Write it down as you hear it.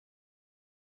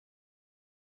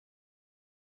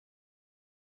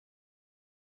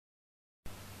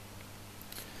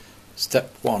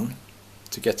Step 1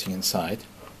 to getting inside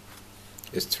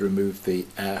is to remove the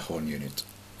air horn unit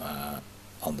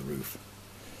on the roof,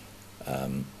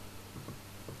 and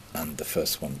the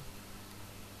first one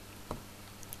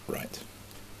right.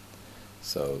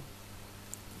 So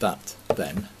that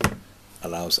then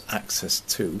allows access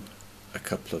to a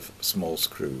couple of small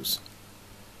screws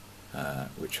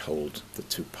which hold the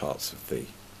two parts of the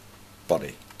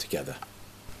body together.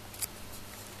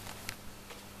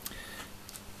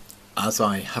 As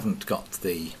I haven't got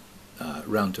the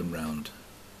round and round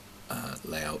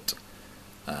layout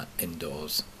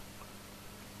indoors,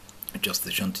 just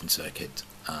the shunting circuit,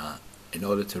 in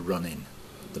order to run in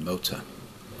the motor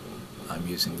I'm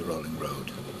using the rolling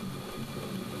road,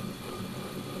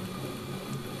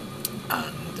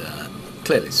 and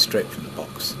clearly straight from the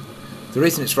box. The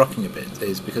reason it's rocking a bit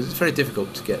is because it's very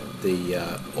difficult to get the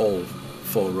all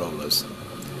four rollers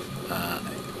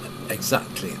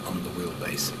exactly on the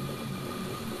wheelbase.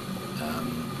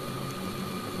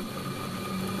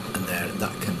 And there,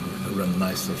 that can run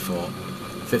nicely for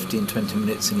 15-20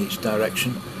 minutes in each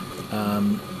direction,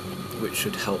 which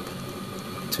should help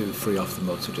to free off the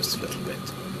motor just a little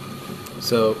bit.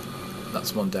 So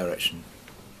that's one direction.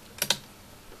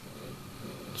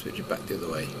 Switch it back the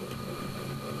other way.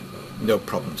 No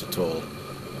problems at all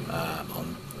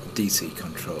on DC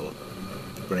control,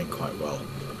 running quite well.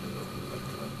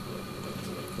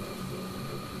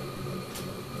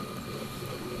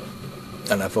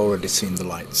 And I've already seen the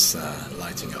lights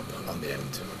lighting up on the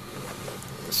end.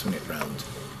 I'll swing it round.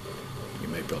 You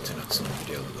may be able to notice on the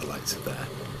video that the lights are there.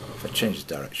 If I change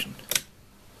the direction,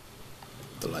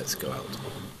 the lights go out.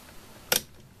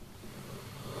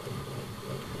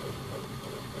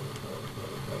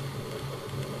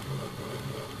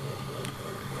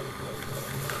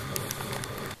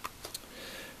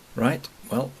 Right,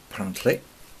 well, apparently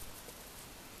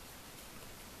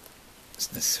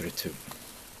it's necessary to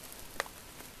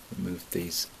remove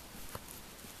these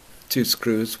two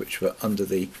screws which were under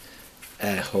the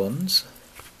air horns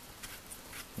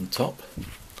on top,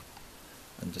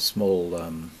 and a small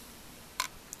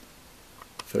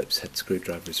Phillips head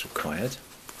screwdriver is required.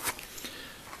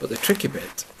 But the tricky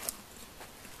bit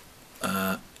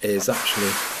is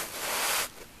actually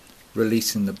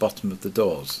releasing the bottom of the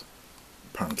doors,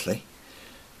 apparently,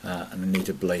 and I need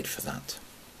a blade for that.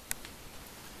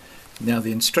 Now,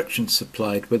 the instructions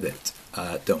supplied with it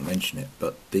don't mention it,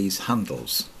 but these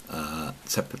handles,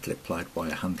 separately applied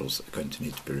wire handles, are going to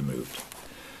need to be removed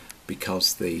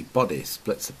because the body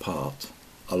splits apart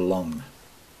along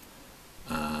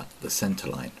the centre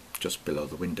line just below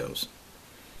the windows,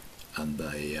 and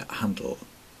the handle,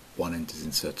 one end is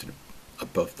inserted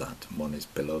above that and one is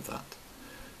below that,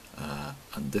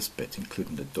 and this bit,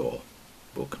 including the door,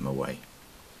 will come away.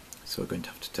 So we're going to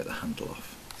have to take the handle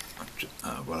off.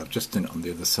 I've just done it on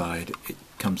the other side. It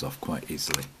comes off quite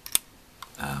easily.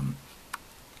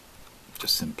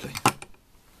 Just simply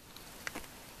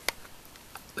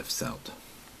lifts out.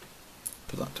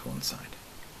 Put that to one side.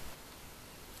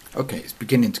 Okay, it's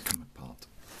beginning to come apart.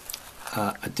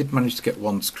 I did manage to get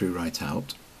one screw right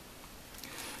out.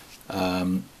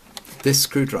 This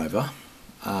screwdriver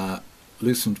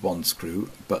loosened one screw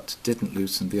but didn't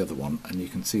loosen the other one, and you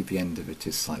can see the end of it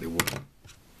is slightly wooden.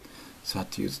 So I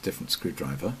had to use a different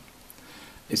screwdriver.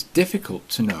 It's difficult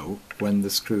to know when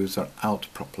the screws are out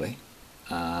properly.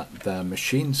 They're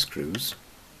machine screws,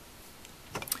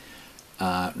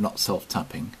 not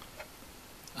self-tapping,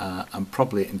 and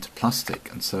probably into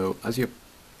plastic, and so as you're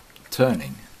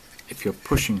turning, if you're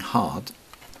pushing hard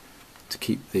to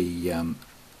keep the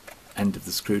end of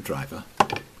the screwdriver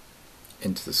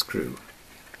into the screw,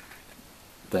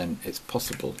 then it's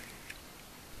possible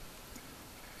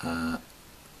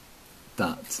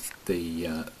that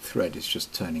the thread is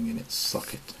just turning in its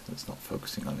socket. It's not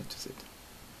focusing on it, is it?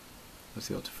 Where's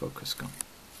the autofocus gone?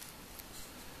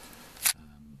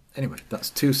 Anyway, that's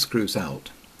two screws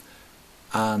out,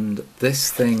 and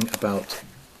this thing about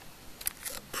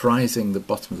prizing the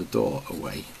bottom of the door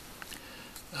away,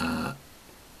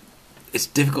 it's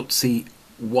difficult to see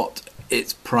what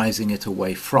it's prizing it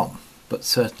away from, but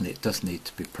certainly it does need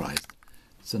to be prized.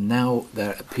 So now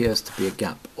there appears to be a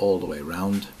gap all the way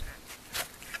around,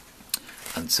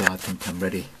 and so I think I'm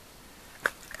ready.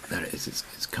 There it is,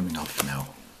 it's coming off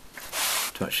now,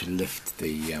 to actually lift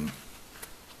the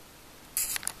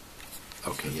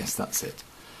okay, yes, that's it.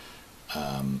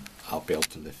 I'll be able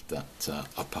to lift that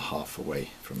upper half away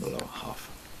from the lower half.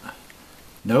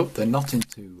 No, they're not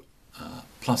into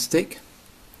plastic.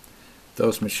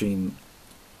 Those machine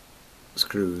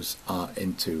screws are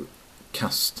into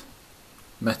cast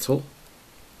metal.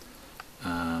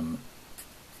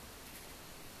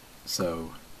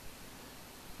 So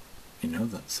you know,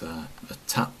 that's a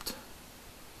tapped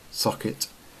socket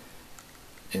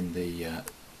in the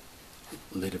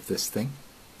lid of this thing,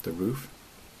 the roof.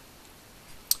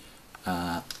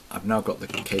 I've now got the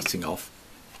casing off.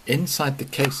 Inside the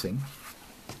casing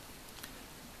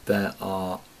there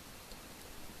are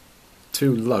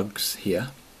two lugs here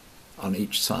on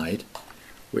each side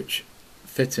which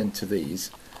fit into these,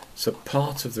 so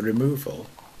part of the removal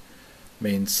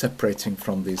means separating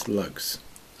from these lugs.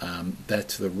 They're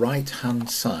to the right hand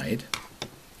side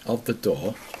of the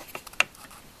door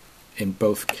in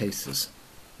both cases,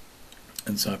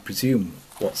 and so I presume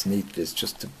what's needed is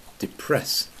just to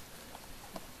depress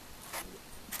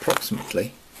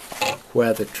approximately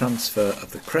where the transfer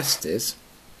of the crest is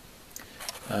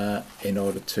in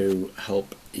order to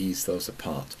help ease those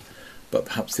apart. But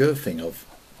perhaps the other thing of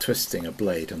twisting a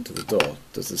blade under the door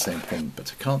does the same thing,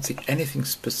 but I can't see anything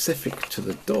specific to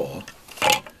the door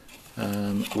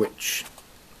which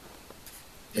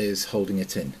is holding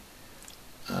it in.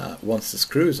 Once the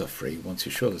screws are free, once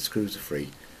you're sure the screws are free,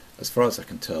 as far as I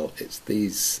can tell, it's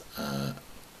these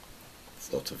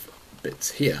sort of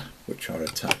bits here which are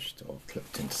attached or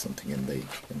clipped into something in the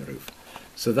roof.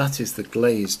 So that is the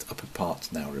glazed upper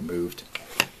part now removed,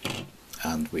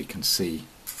 and we can see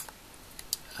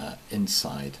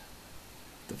inside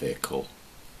the vehicle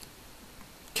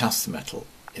cast metal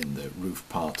in the roof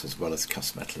part as well as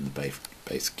cast metal in the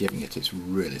base, giving it its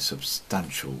really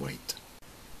substantial weight.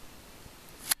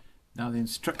 Now the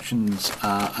instructions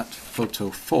at photo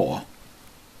 4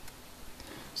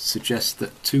 suggest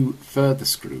that two further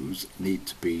screws need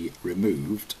to be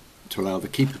removed to allow the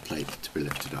keeper plate to be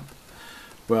lifted up.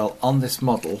 Well, on this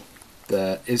model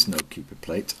there is no keeper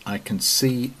plate. I can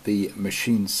see the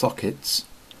machine sockets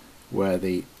where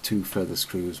the two further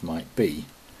screws might be,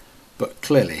 but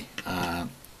clearly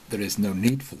there is no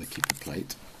need for the keeper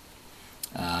plate,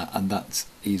 and that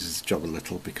eases the job a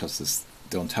little because there's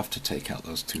don't have to take out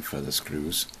those two further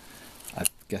screws. I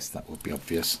guess that would be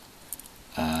obvious,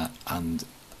 and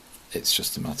it's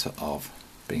just a matter of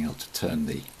being able to turn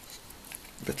the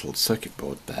little circuit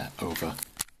board there over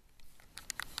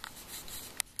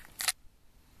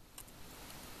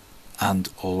and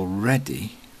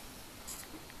already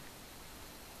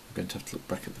I'm going to have to look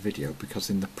back at the video, because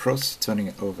in the process of turning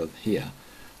it over here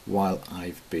while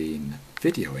I've been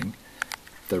videoing,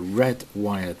 the red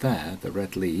wire there, the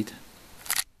red lead,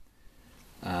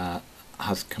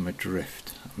 has come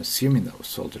adrift. I'm assuming that was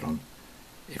soldered on.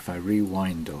 If I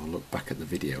rewind or look back at the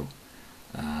video,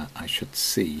 I should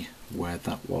see where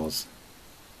that was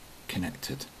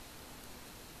connected.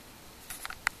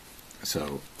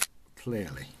 So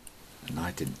clearly, and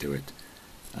I didn't do it,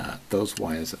 those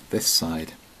wires at this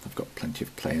side have got plenty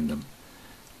of play in them.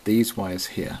 These wires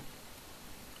here,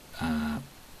 a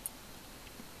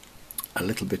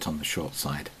little bit on the short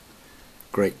side.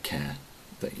 Great care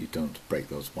that you don't break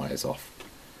those wires off.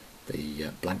 The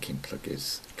blanking plug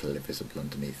is clearly visible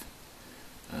underneath,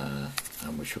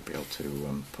 and we should be able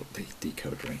to put the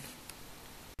decoder in.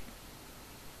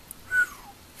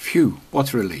 Phew,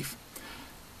 what a relief.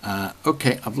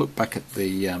 Okay, I've looked back at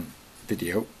the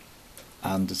video,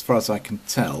 and as far as I can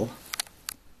tell,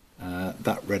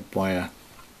 that red wire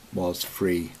was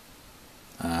free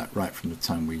right from the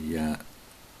time we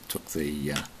took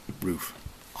the roof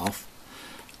off,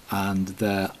 and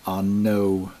there are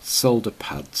no solder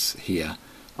pads here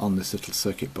on this little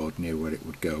circuit board near where it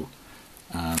would go,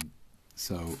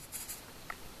 so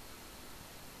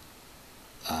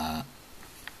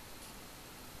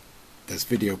there's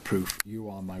video proof, you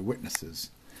are my witnesses,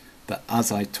 that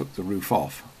as I took the roof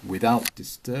off without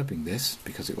disturbing this,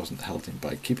 because it wasn't held in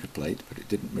by a keeper plate but it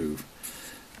didn't move,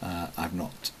 I've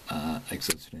not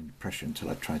exerted any pressure until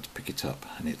I tried to pick it up,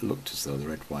 and it looked as though the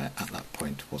red wire at that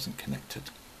point wasn't connected.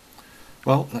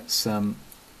 Well, let's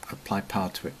apply power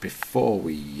to it before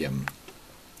we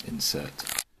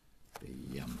insert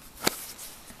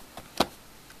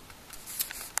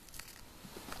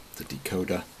the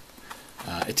decoder.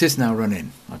 It is now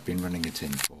running. I've been running it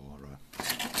in for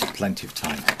plenty of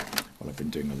time while I've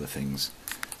been doing other things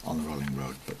on the rolling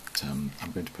road, but I'm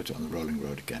going to put it on the rolling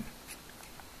road again.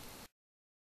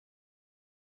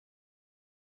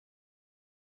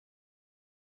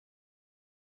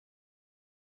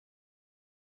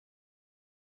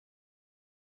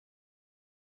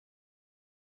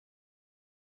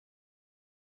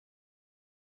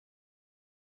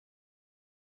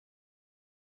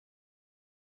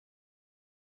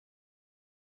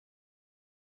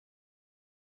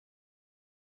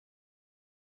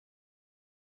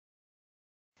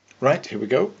 Right, here we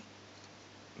go.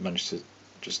 Managed to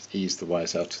just ease the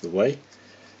wires out of the way.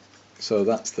 So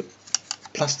that's the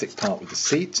plastic part with the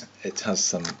seat. It has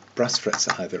some brass frets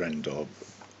at either end, or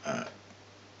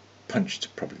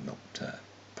punched, probably not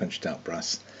punched out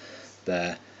brass.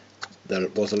 There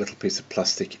was a little piece of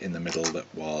plastic in the middle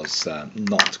that was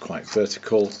not quite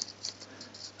vertical,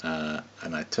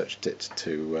 and I touched it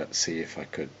to see if I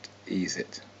could ease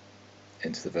it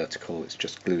into the vertical. It's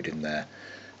just glued in there.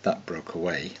 That broke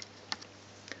away,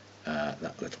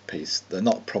 that little piece. They're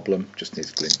not a problem, just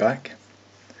needs gluing back.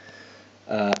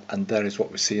 And there is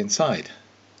what we see inside.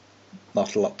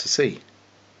 Not a lot to see.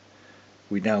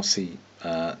 We now see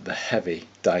the heavy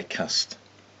die-cast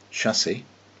chassis,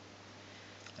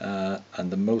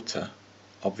 and the motor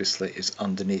obviously is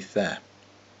underneath there.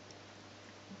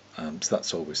 So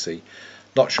that's all we see.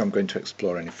 Not sure I'm going to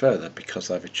explore any further, because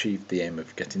I've achieved the aim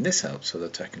of getting this out so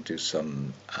that I can do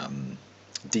some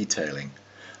detailing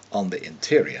on the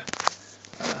interior,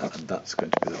 and that's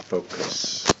going to be the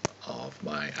focus of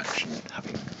my action,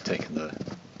 having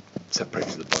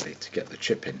separated the body to get the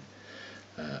chip in,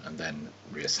 and then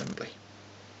reassembly.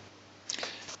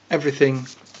 Everything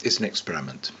is an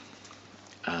experiment,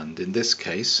 and in this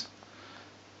case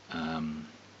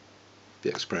the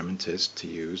experiment is to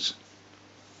use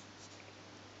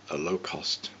a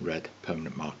low-cost red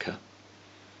permanent marker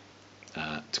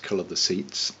to colour the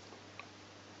seats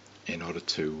in order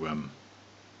to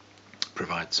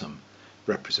provide some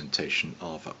representation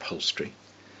of upholstery,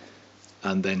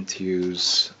 and then to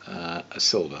use a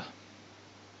silver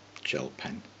gel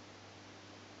pen.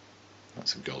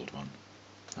 That's a gold one.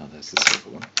 Oh, there's the silver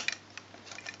one.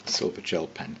 A silver gel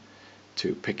pen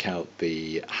to pick out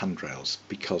the handrails,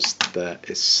 because there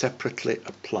is separately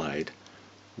applied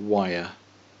wire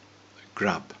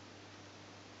grab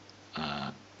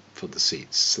for the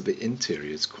seats, so the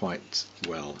interior is quite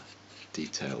well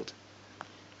detailed.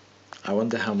 I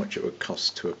wonder how much it would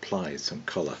cost to apply some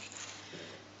colour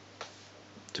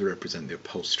to represent the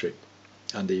upholstery,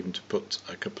 and even to put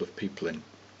a couple of people in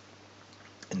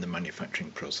the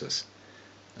manufacturing process,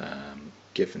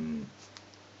 given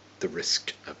the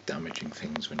risk of damaging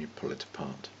things when you pull it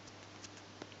apart.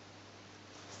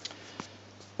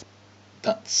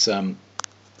 That's the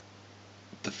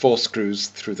 4 screws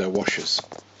through their washers.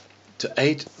 To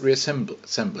aid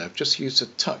reassembly, I've just used a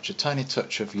tiny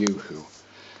touch of Yoo-hoo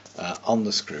on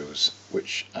the screws,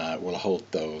 which will hold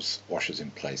those washers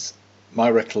in place. My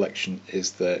recollection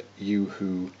is that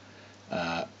Yoo-hoo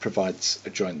provides a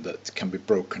joint that can be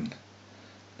broken,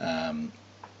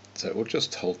 so it will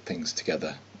just hold things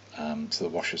together, so the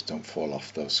washers don't fall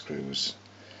off those screws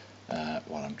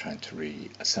while I'm trying to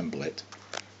reassemble it.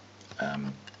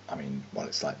 I mean, while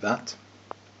it's like that.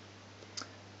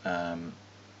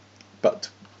 But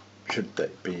should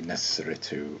it be necessary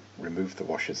to remove the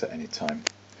washers at any time,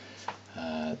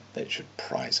 they should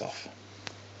prise off.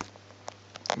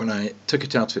 When I took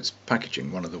it out of its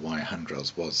packaging, one of the wire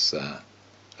handrails was a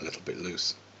little bit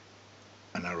loose,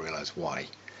 and I realised why.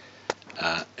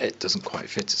 It doesn't quite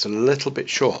fit. It's a little bit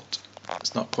short.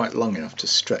 It's not quite long enough to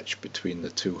stretch between the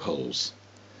 2 holes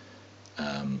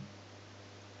in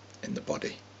the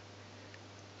body.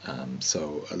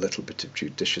 So a little bit of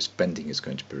judicious bending is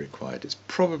going to be required. It's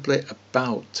probably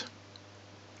about,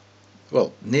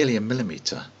 well, nearly a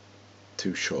millimetre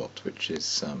too short, which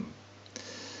is,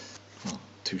 well,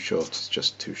 too short is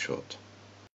just too short.